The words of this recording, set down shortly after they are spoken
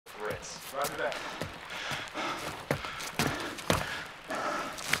minutes. Roger that.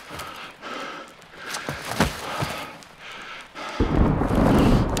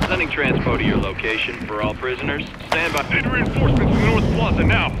 Sending transpo to your location for all prisoners. Stand by. Need reinforcements from North Plaza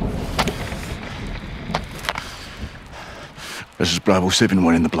now. This is Bravo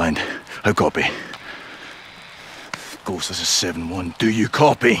 7-1 in the blind. How copy? Ghost, this is 7-1. Do you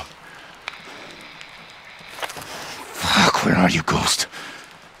copy? Fuck, where are you, Ghost?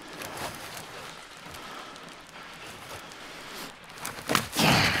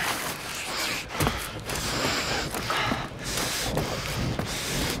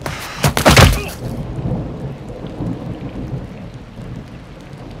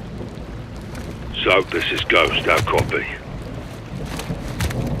 So, this is Ghost, how copy?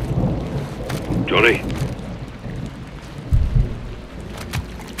 Johnny?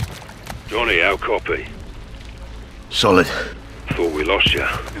 Johnny, how copy? Solid. Thought we lost you.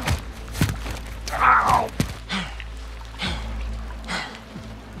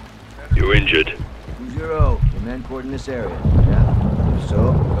 You injured? 2-0. The men court in this area. Yeah. If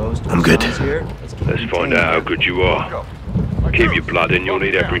so, Ghost. I'm good. Here. Let's find out how good you are. Keep your blood in, you'll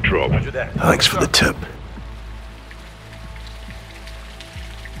need every drop. Thanks for the tip.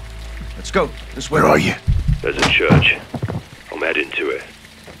 Let's go. This way. Where are you? There's a church. I'm heading to it.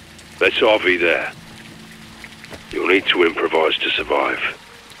 Let's RV there. You'll need to improvise to survive.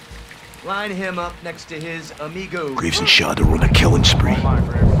 Line him up next to his amigo. Graves and Shadow are on a killing spree.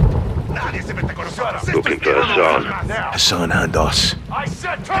 Looking for Hassan. Hassan and us. I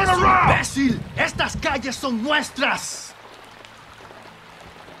said turn around! ¡Imbécil! ¡Estas calles son nuestras!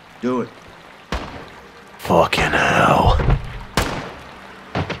 Do it. Fucking hell.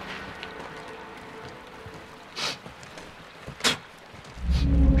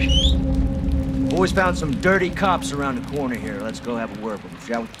 Boys found some dirty cops around the corner here. Let's go have a word with them,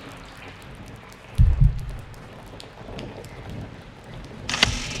 shall we?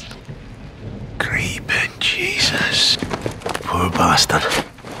 Creeping Jesus. Poor bastard.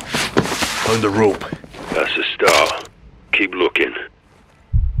 Found the rope. That's a start. Keep looking.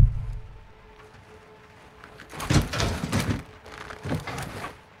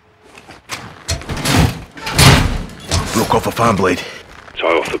 Broke off a fan blade. Tie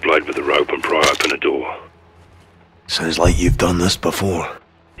off the blade with the rope and pry open a door. Sounds like you've done this before.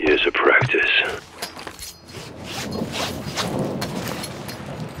 Years of practice.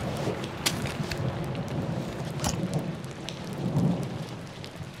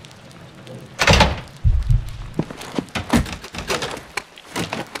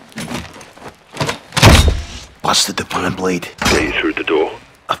 Busted the fan blade. Get you through the door.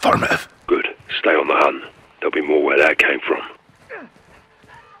 Affirmative. Good. Stay on the hunt. There'll be more where that came from.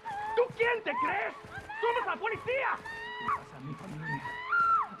 ¿Tú quién te crees? ¡Somos la policía! ¡Esa es mi familia!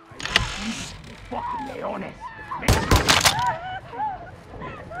 ¡Fucking leones!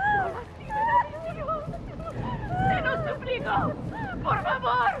 ¡Te lo suplico! ¡Por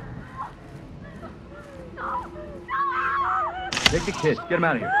favor! Take the kid. Get him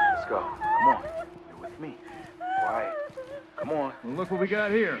out of here. Let's go. Come on. You're with me. Quiet. Come on. Well, look what we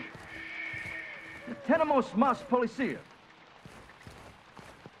got here. Tenemos más policía.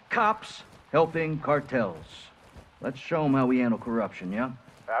 Cops helping cartels. Let's show them how we handle corruption, yeah?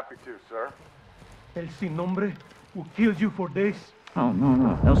 Happy to, sir. El sin nombre will kill you for this. Oh,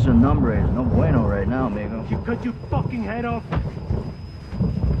 no. El sin nombre is no bueno right now, amigo. You cut your fucking head off.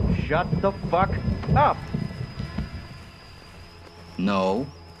 Shut the fuck up. No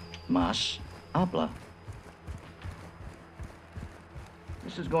más habla.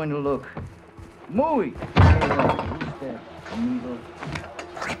 This is going to look muy.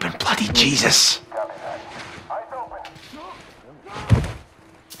 Creeping bloody Jesus.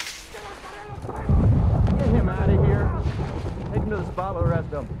 Get him out of here. Take him to the spot, we'll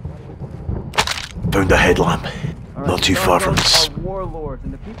arrest him. Found a headlamp. Not too far from its warlords,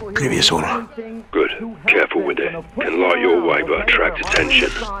 and the people here previous owner. Good. Careful with it. Can light your way but attract attention.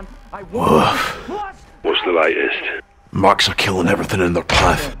 Woof. What's the latest? Marks are killing everything in their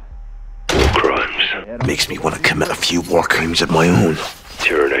path. War crimes. Makes me want to commit a few war crimes of my own.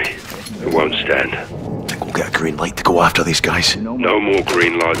 Tyranny. It won't stand. Think we'll get a green light to go after these guys. No more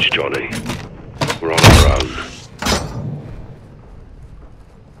green lights, Johnny. We're on our own.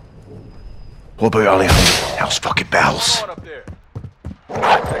 What about Alejandro? Hell's fucking bells. Come on up there.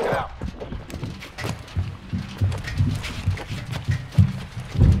 Check it out.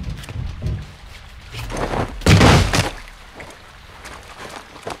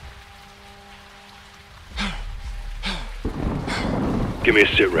 Give me a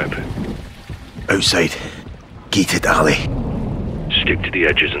sit rep. Outside. Gated alley. Stick to the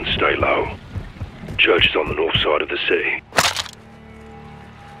edges and stay low. Church is on the north side of the city.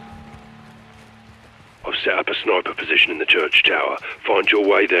 I've set up a sniper position in the church tower. Find your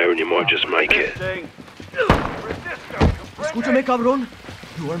way there and you might just make it. Escúchame, cabrón.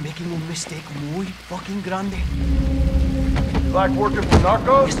 You are making un mistake muy fucking grande. You like working for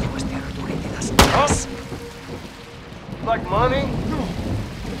narcos? Esto es territorio de las drogas. You like money? No.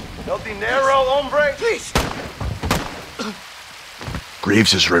 El dinero, hombre? Please!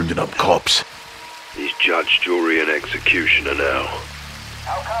 Graves is rounding up cops. He's judge, jury, and executioner now.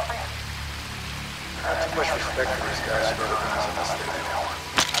 How copy? Too much respect for this guy's verdict.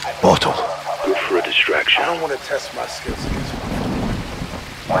 Bottle. Good for a distraction. I don't want to test my skills against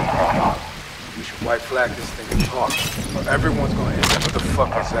my We should white flag this thing and talk. Or everyone's gonna end up. What the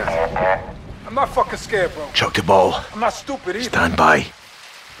fuck is that? I'm not fucking scared, bro. Chuck the ball. I'm not stupid either. Stand by.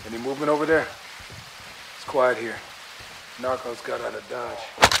 Any movement over there? It's quiet here. Narcos got out of Dodge.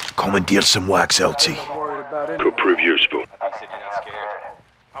 Commandeer some wax, LT. I'm worried about anyone. Could prove useful.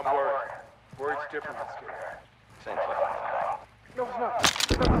 I'm worried. Worried's different than scared. No, it's not. It's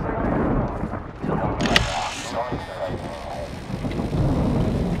not the same thing.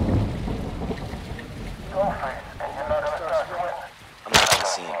 I'm not on the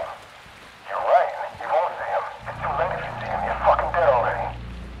scene. You're right. You won't see him. It's too late if you see him. You're fucking dead already.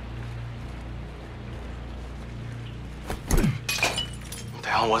 What the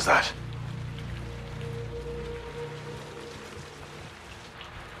hell was that?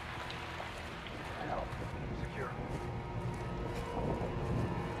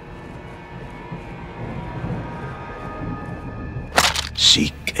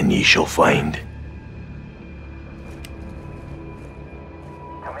 Seek and ye shall find.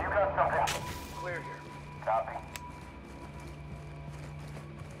 Tell me you got something. Clear here. Copy.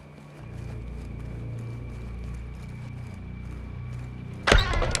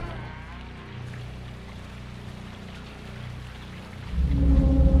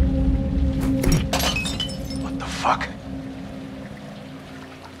 What the fuck?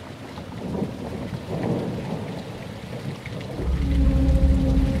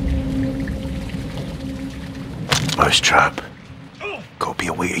 Mousetrap. Gotta be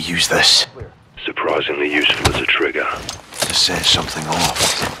a way to use this. Surprisingly useful as a trigger. To set something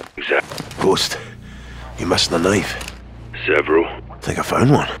off. Exactly. Ghost, you missing a knife? Several. Think I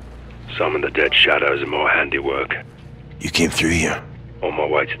found one. Some in the dead shadows of my handiwork. You came through here, On my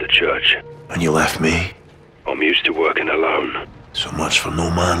way to the church. and you left me. I'm used to working alone. So much for no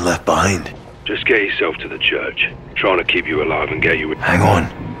man left behind. Just get yourself to the church. Trying to keep you alive and get you... Hang on.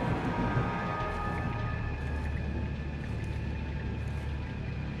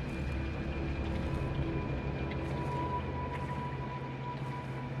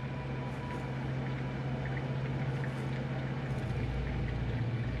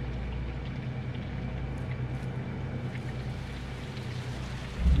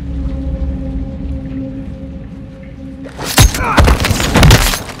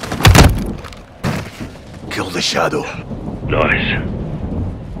 Kill the shadow. Nice.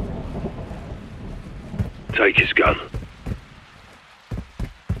 Take his gun.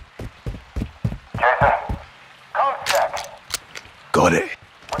 Jason. Code check. Got it.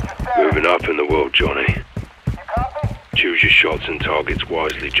 What's your status? Moving up in the world, Johnny. You copy? Choose your shots and targets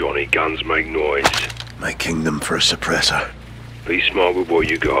wisely, Johnny. Guns make noise. My kingdom for a suppressor. Be smart with what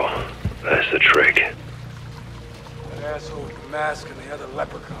you got. That's the trick. That asshole with the mask and the other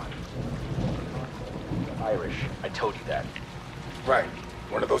leprechaun. Irish. I told you that. Right.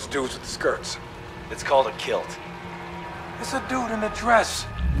 One of those dudes with the skirts. It's called a kilt. It's a dude in a dress.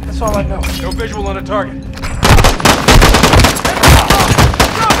 That's all I know. No visual on the target.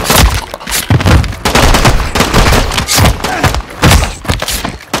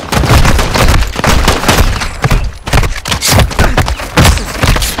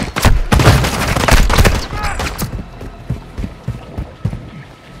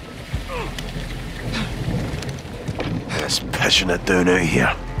 It's pissing it down out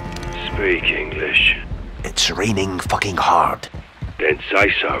here. Speak English. It's raining fucking hard. Then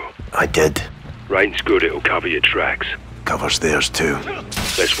say so. I did. Rain's good, it'll cover your tracks. Covers theirs too.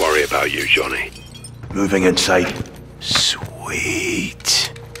 Let's worry about you, Johnny. Moving inside.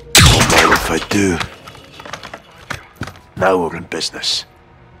 Sweet. Don't mind if I do. Now we're in business.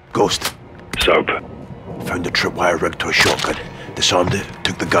 Ghost. Soap. Found the tripwire rigged to a shotgun. Disarmed it,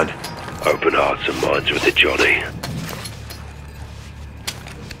 took the gun. Open hearts and minds with it, Johnny.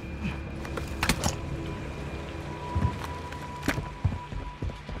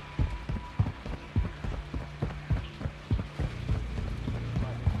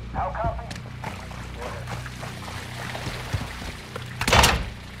 How copy?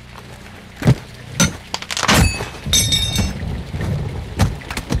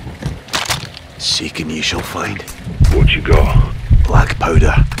 Seeking you shall find. What you got? Black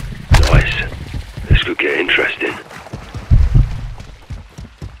powder. Nice. This could get interesting.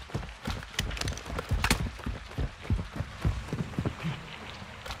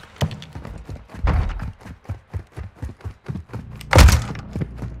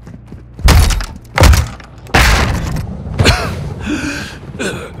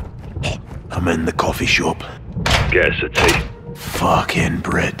 I'm in the coffee shop. Get us a tea. Fucking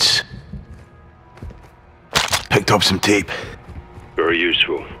Brits. Picked up some tape. Very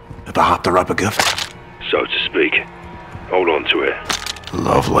useful. If I have to wrap a gift. So to speak. Hold on to it.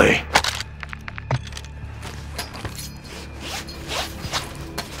 Lovely.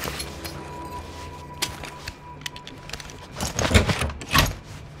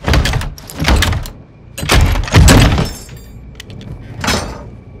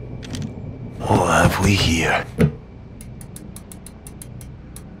 What have we here?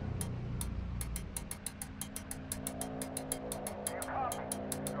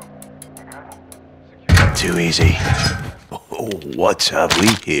 Too easy. Oh, what have we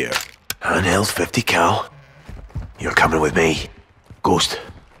here? Handheld 50 cal. You're coming with me. Ghost.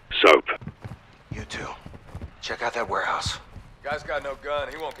 Soap. You too. Check out that warehouse. Guy's got no gun.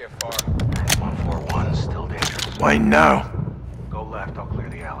 He won't get far. 141, still dangerous. Why now? Go left, I'll clear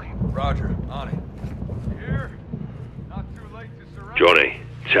the alley. Roger. On it. Here. Not too late to surrender. Johnny,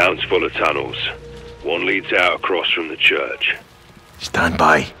 town's full of tunnels. One leads out across from the church. Stand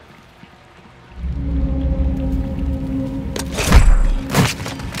by.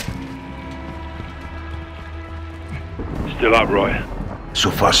 Still upright. So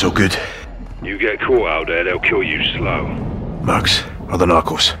far, so good. You get caught out there, they'll kill you slow. Mercs or the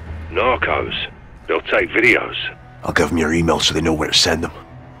narcos? Narcos. They'll take videos. I'll give them your email so they know where to send them.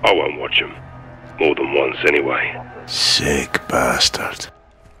 I won't watch them. More than once, anyway. Sick bastard.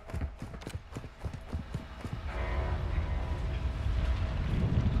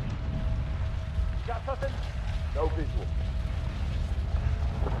 Got something? No visual.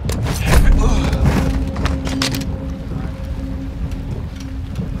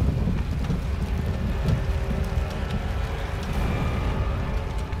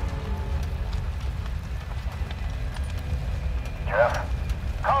 Jeff,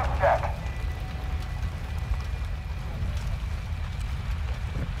 code check.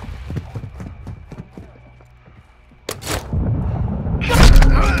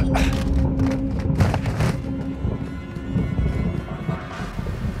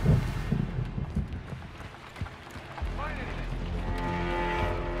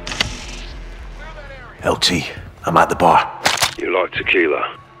 LT, I'm at the bar. You like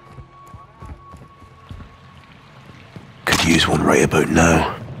tequila? Could use one right about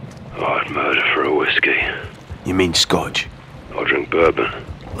now. I'd murder for a whiskey. You mean scotch? I'll drink bourbon.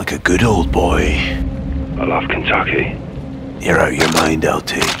 Like a good old boy. I love Kentucky. You're out of your mind,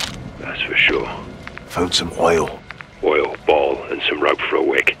 LT. That's for sure. Found some oil. Oil, ball, and some rope for a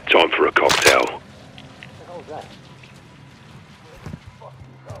wick. Time for a cocktail.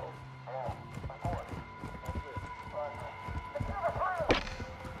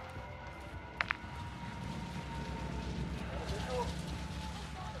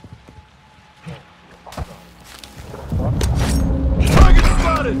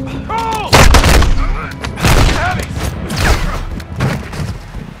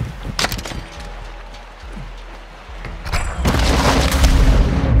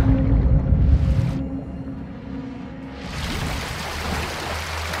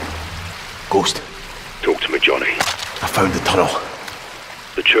 Ghost, Talk to me, Johnny. I found the tunnel.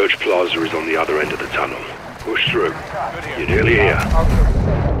 The church plaza is on the other end of the tunnel. Push through. You're nearly here.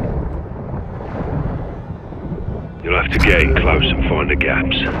 You'll have to get in close and find the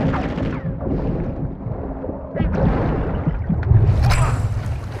gaps.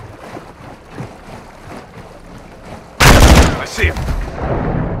 I see him.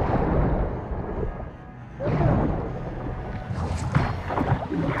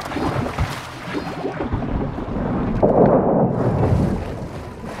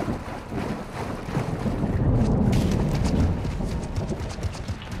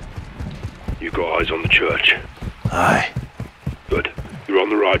 You got eyes on the church? Aye. Good. You're on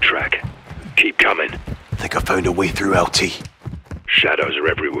the right track. Keep coming. Think I found a way through, LT. Shadows are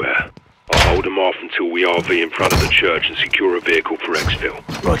everywhere. I'll hold them off until we RV in front of the church and secure a vehicle for exfil.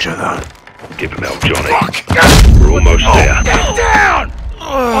 Roger that. Give him help, Johnny. Fuck. We're almost there. Get down!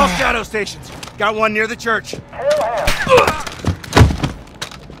 All shadow stations. Got one near the church.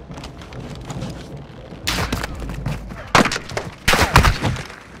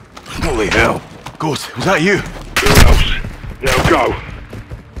 Holy hell. Ghost, was that you? Who else? Now go.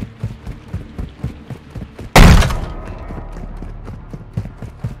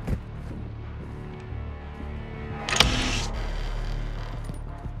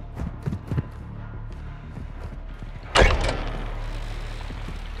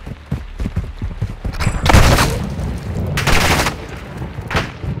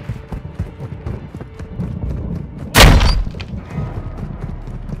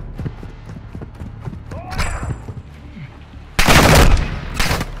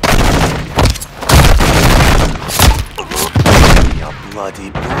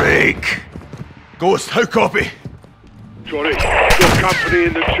 bloody break. Ghost, how copy? Johnny, got company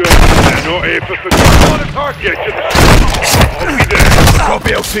in the church. They're not here for forgiveness. On the target. Get to the... I'll be there.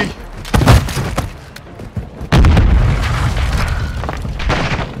 Copy, LT.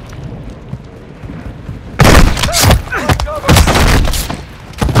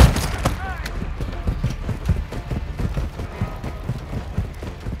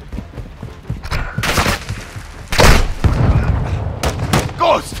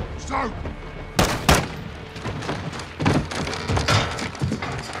 Ghost! So!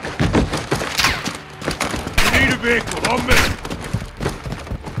 Vehicle on me.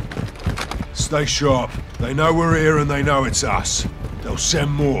 Stay sharp. They know we're here and they know it's us. They'll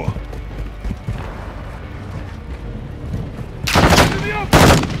send more.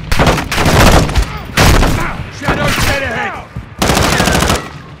 Shadows dead ahead.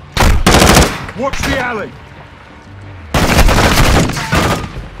 Watch the alley.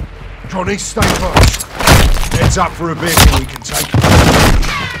 Johnny, stay close. Heads up for a vehicle we can take.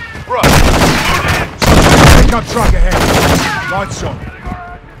 Right. Pickup truck ahead. Lights on.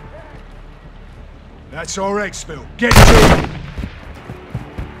 That's our exfil. Get to it.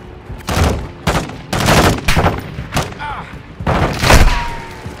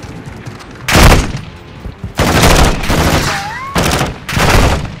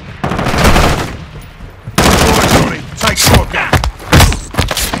 Right, Johnny. Take shotgun.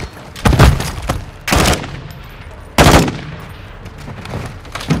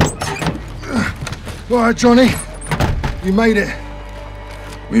 All right, Johnny. You made it.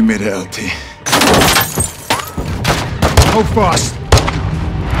 We made it, LT. Hold fast.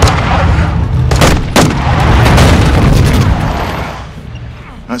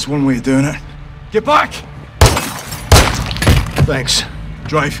 That's one way of doing it. Get back! Thanks.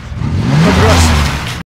 Drive. Cover us.